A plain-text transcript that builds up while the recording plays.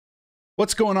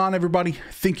What's going on, everybody?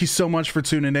 Thank you so much for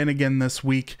tuning in again this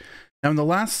week. Now, in the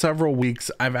last several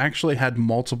weeks, I've actually had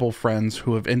multiple friends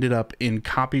who have ended up in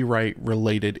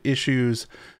copyright-related issues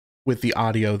with the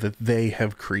audio that they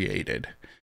have created.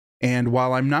 And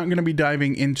while I'm not going to be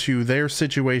diving into their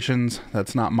situations,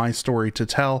 that's not my story to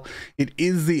tell, it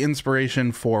is the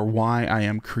inspiration for why I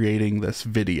am creating this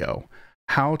video: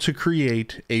 how to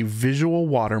create a visual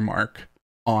watermark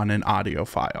on an audio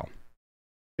file.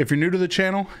 If you're new to the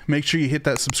channel, make sure you hit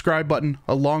that subscribe button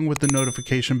along with the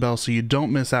notification bell so you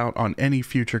don't miss out on any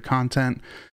future content.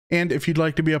 And if you'd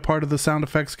like to be a part of the Sound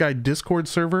Effects Guy Discord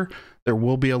server, there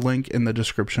will be a link in the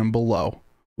description below.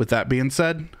 With that being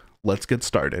said, let's get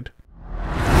started.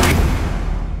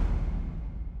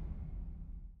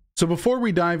 So before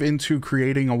we dive into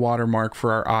creating a watermark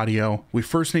for our audio, we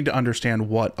first need to understand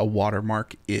what a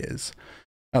watermark is.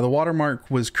 Now, the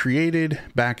watermark was created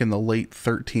back in the late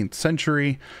 13th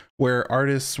century, where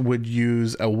artists would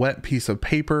use a wet piece of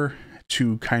paper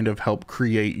to kind of help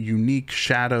create unique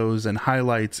shadows and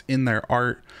highlights in their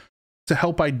art to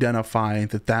help identify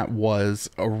that that was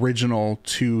original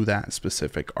to that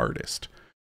specific artist.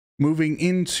 Moving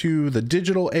into the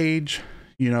digital age,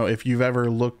 you know, if you've ever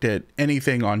looked at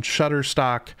anything on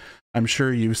Shutterstock, I'm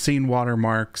sure you've seen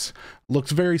watermarks.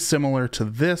 Looks very similar to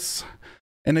this.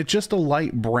 And it's just a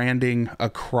light branding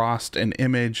across an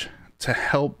image to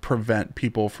help prevent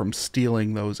people from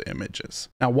stealing those images.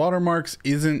 Now, watermarks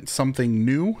isn't something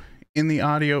new in the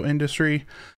audio industry,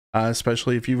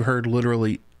 especially if you've heard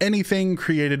literally anything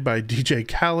created by DJ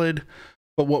Khaled.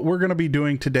 But what we're going to be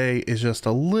doing today is just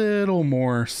a little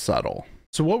more subtle.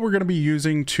 So what we're going to be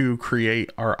using to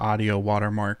create our audio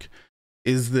watermark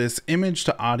is this image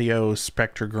to audio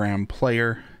spectrogram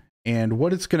player. And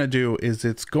what it's going to do is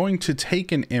it's going to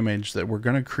take an image that we're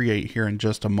going to create here in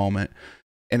just a moment,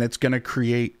 and it's going to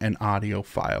create an audio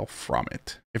file from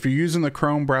it. If you're using the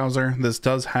Chrome browser, this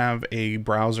does have a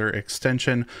browser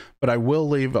extension, but I will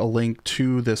leave a link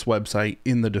to this website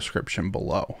in the description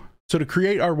below. So to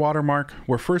create our watermark,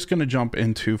 we're first going to jump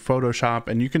into Photoshop,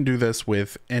 and you can do this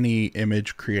with any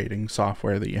image creating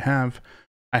software that you have.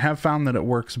 I have found that it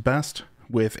works best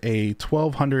with a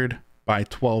 1200 by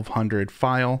 1200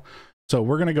 file. So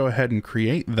we're going to go ahead and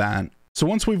create that. So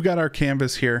once we've got our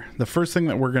canvas here, the first thing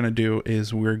that we're going to do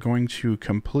is we're going to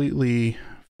completely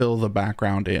fill the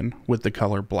background in with the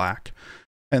color black.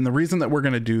 And the reason that we're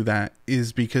going to do that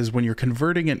is because when you're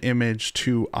converting an image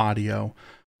to audio,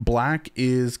 black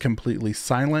is completely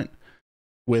silent,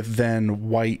 with then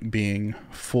white being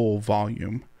full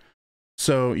volume.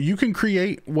 So you can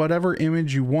create whatever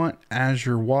image you want as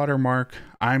your watermark.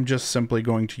 I'm just simply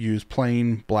going to use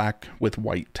plain black with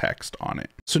white text on it.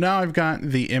 So now I've got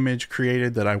the image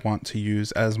created that I want to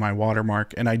use as my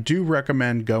watermark, and I do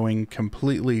recommend going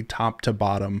completely top to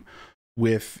bottom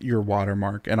with your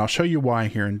watermark, and I'll show you why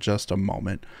here in just a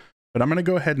moment. But I'm going to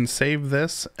go ahead and save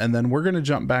this, and then we're going to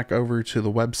jump back over to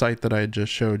the website that I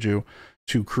just showed you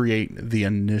to create the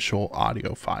initial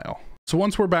audio file. So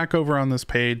once we're back over on this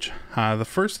page, the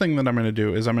first thing that I'm going to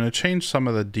do is I'm going to change some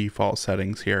of the default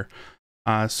settings here.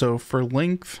 So for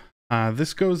length,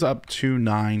 this goes up to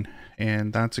 9,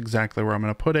 and that's exactly where I'm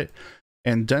going to put it.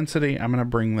 And density, I'm going to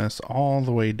bring this all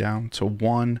the way down to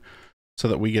 1 so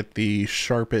that we get the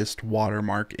sharpest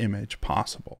watermark image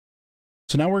possible.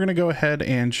 So now we're going to go ahead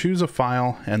and choose a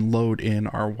file and load in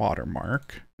our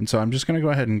watermark. And so I'm just going to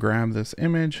go ahead and grab this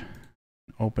image,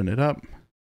 open it up.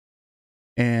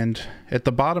 And at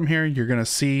the bottom here, you're going to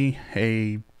see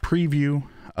a preview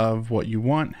of what you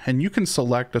want, and you can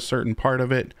select a certain part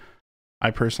of it.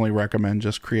 I personally recommend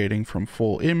just creating from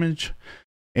full image,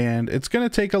 and it's going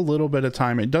to take a little bit of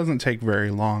time. It doesn't take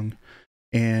very long,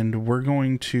 and we're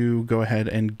going to go ahead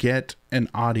and get an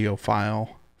audio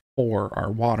file for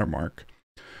our watermark.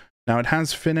 Now it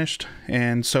has finished,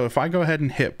 and so if I go ahead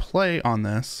and hit play on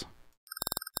this,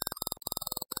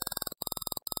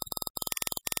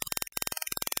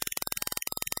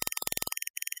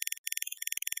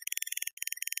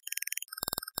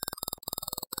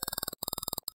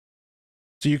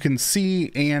 so you can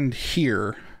see and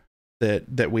hear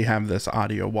that we have this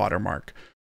audio watermark.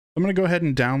 I'm going to go ahead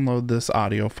and download this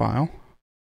audio file.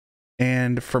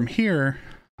 And from here,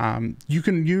 you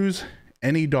can use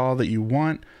any DAW that you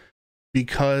want,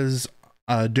 because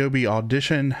Adobe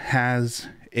Audition has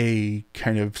a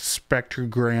kind of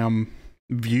spectrogram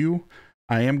view.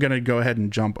 I am going to go ahead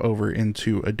and jump over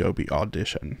into Adobe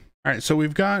Audition. All right, so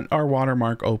we've got our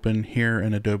watermark open here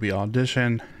in Adobe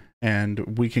Audition,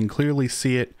 and we can clearly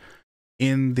see it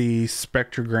in the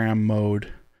spectrogram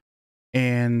mode.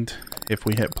 And if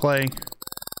we hit play,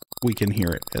 we can hear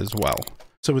it as well.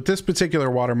 So with this particular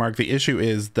watermark, the issue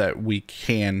is that we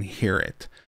can hear it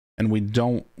and we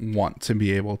don't want to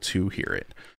be able to hear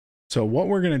it. So what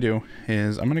we're going to do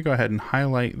is I'm going to go ahead and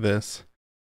highlight this,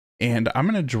 and I'm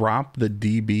going to drop the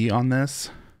dB on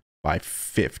this by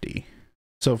 50.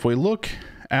 So if we look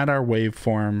at our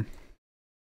waveform,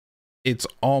 it's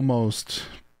almost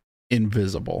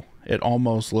invisible. It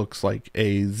almost looks like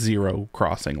a zero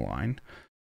crossing line.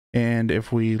 And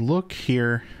if we look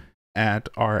here at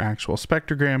our actual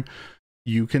spectrogram,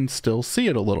 you can still see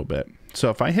it a little bit. So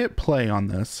if I hit play on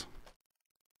this,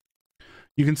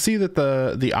 you can see that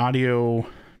the audio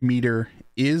meter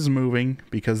is moving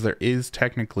because there is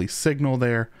technically signal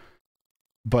there.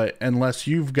 But unless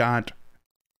you've got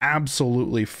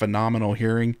absolutely phenomenal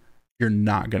hearing, you're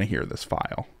not going to hear this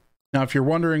file. Now, if you're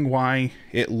wondering why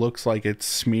it looks like it's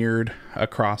smeared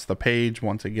across the page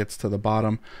once it gets to the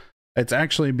bottom, it's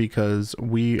actually because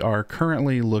we are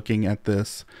currently looking at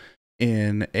this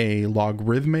in a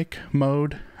logarithmic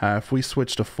mode. If we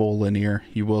switch to full linear,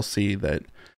 you will see that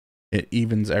it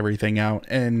evens everything out.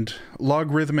 And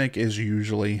logarithmic is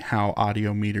usually how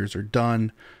audio meters are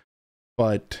done,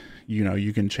 but you know,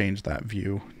 you can change that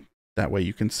view. That way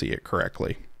you can see it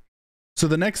correctly. So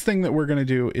the next thing that we're going to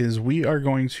do is we are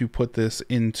going to put this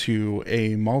into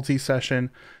a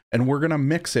multi-session, and we're going to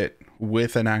mix it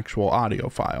with an actual audio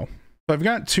file. So I've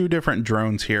got two different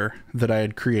drones here that I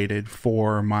had created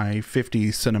for my 50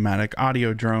 cinematic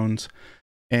audio drones.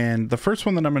 And the first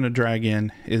one that I'm going to drag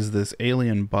in is this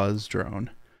alien buzz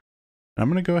drone. And I'm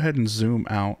going to go ahead and zoom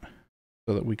out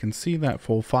so that we can see that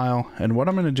full file. And what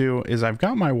I'm going to do is I've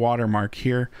got my watermark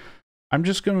here. I'm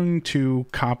just going to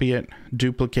copy it,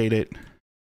 duplicate it,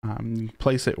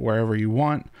 place it wherever you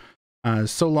want,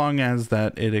 so long as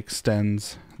that it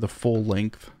extends the full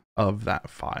length of that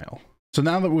file. So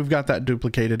now that we've got that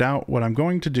duplicated out, what I'm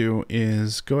going to do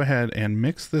is go ahead and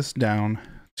mix this down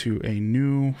to a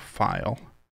new file.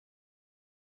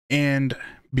 And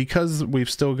because we've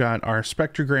still got our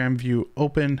spectrogram view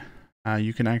open,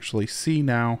 you can actually see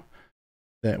now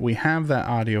that we have that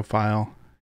audio file,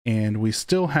 and we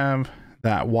still have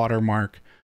that watermark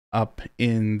up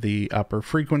in the upper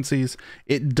frequencies.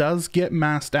 It does get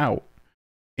masked out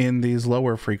in these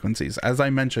lower frequencies. As I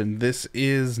mentioned, this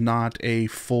is not a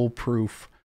foolproof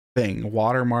thing.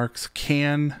 Watermarks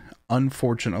can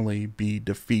unfortunately be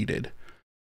defeated.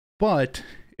 But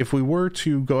if we were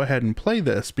to go ahead and play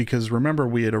this, because remember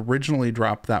we had originally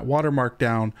dropped that watermark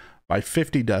down by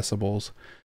 50 decibels,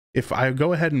 if I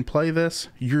go ahead and play this,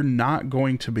 you're not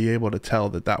going to be able to tell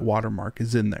that that watermark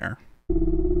is in there.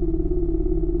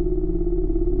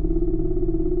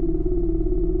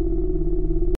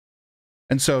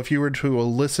 And so if you were to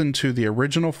listen to the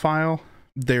original file,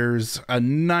 there's a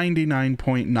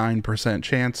 99.9%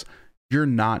 chance you're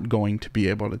not going to be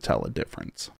able to tell a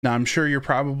difference. Now, I'm sure you're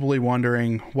probably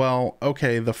wondering, well,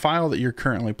 okay, the file that you're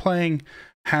currently playing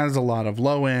has a lot of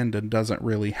low end and doesn't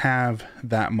really have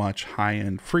that much high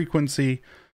end frequency.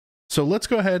 So let's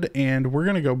go ahead and we're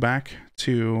going to go back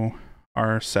to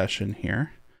our session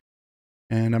here.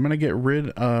 And I'm going to get rid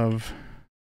of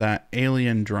that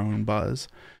alien drone buzz.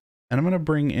 And I'm going to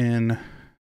bring in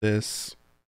this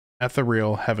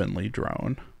ethereal heavenly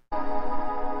drone.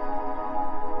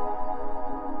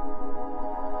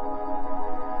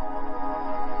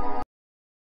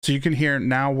 So you can hear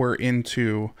now we're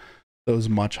into those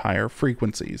much higher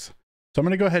frequencies. So I'm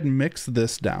going to go ahead and mix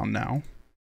this down now.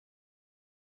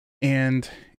 And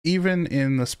even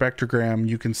in the spectrogram,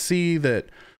 you can see that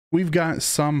we've got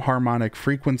some harmonic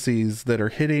frequencies that are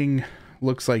hitting,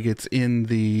 looks like it's in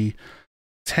the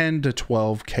 10 to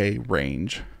 12K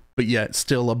range, but yet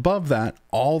still above that,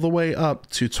 all the way up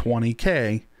to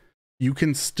 20K, you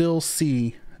can still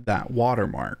see that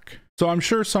watermark. So I'm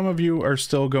sure some of you are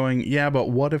still going, yeah,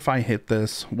 but what if I hit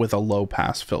this with a low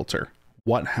pass filter?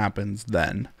 What happens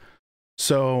then?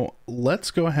 So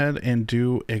let's go ahead and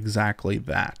do exactly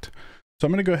that. So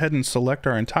I'm going to go ahead and select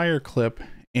our entire clip,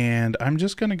 and I'm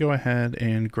just going to go ahead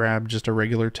and grab just a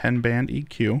regular 10-band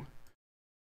EQ.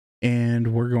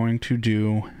 And we're going to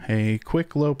do a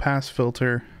quick low pass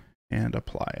filter and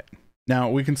apply it.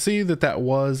 Now we can see that that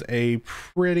was a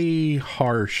pretty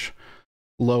harsh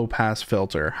low pass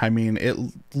filter. I mean, it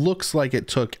looks like it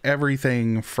took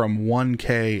everything from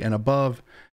 1K and above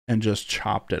and just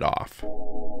chopped it off.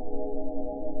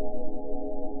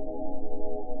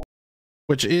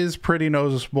 Which is pretty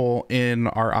noticeable in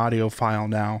our audio file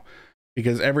now,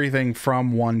 because everything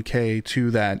from 1K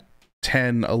to that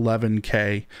 10,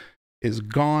 11K is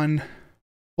gone,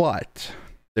 but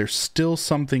there's still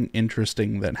something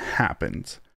interesting that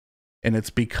happens, and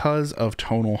it's because of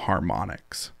tonal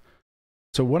harmonics.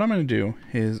 So what I'm going to do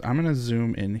is I'm going to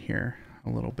zoom in here a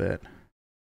little bit.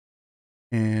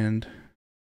 And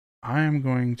I am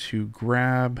going to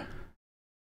grab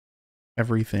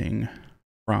everything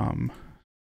from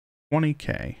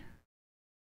 20K.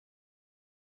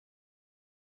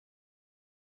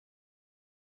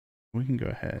 We can go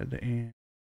ahead and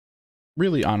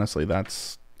really, honestly,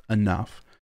 that's enough.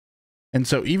 And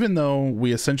so even though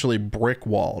we essentially brick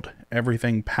walled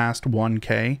everything past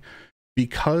 1K,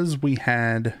 because we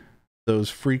had those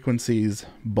frequencies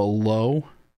below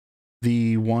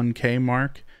the 1K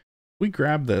mark, we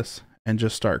grab this and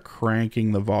just start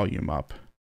cranking the volume up.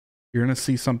 You're going to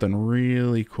see something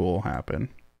really cool happen.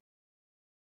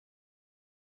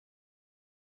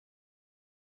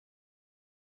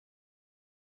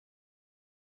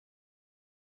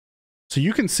 So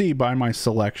you can see by my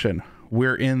selection,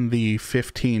 we're in the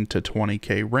 15 to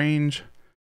 20K range.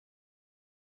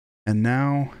 And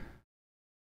now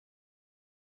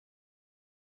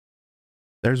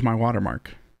there's my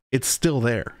watermark. It's still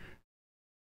there.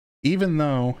 Even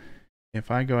though if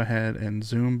I go ahead and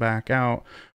zoom back out,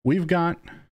 we've got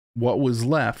what was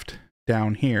left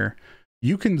down here.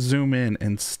 You can zoom in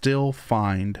and still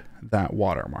find that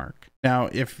watermark. Now,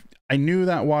 if I knew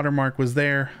that watermark was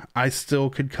there, I still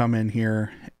could come in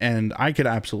here and I could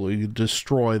absolutely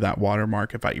destroy that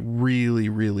watermark if I really,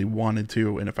 really wanted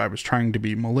to, and if I was trying to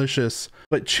be malicious.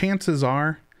 But chances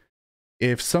are,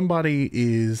 if somebody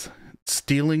is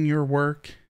stealing your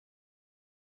work,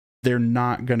 they're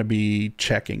not going to be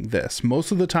checking this.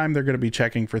 Most of the time, they're going to be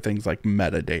checking for things like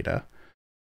metadata.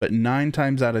 But 9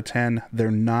 times out of 10,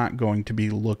 they're not going to be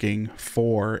looking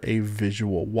for a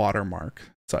visual watermark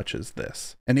such as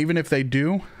this. And even if they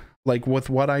do, like with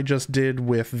what I just did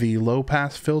with the low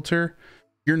pass filter,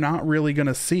 you're not really going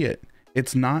to see it.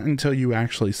 It's not until you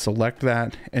actually select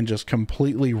that and just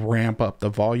completely ramp up the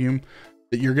volume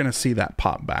that you're going to see that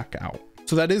pop back out.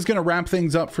 So that is going to wrap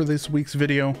things up for this week's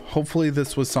video. Hopefully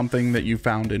this was something that you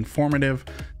found informative.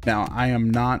 Now, I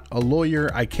am not a lawyer.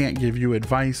 I can't give you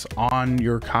advice on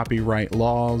your copyright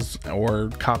laws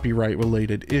or copyright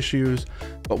related issues,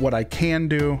 but what I can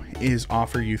do is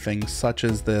offer you things such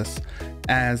as this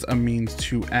as a means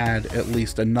to add at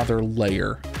least another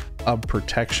layer of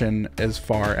protection as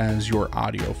far as your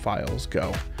audio files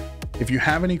go. If you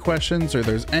have any questions or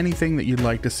there's anything that you'd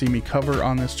like to see me cover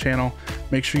on this channel,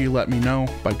 make sure you let me know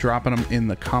by dropping them in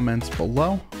the comments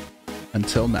below.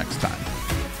 Until next time.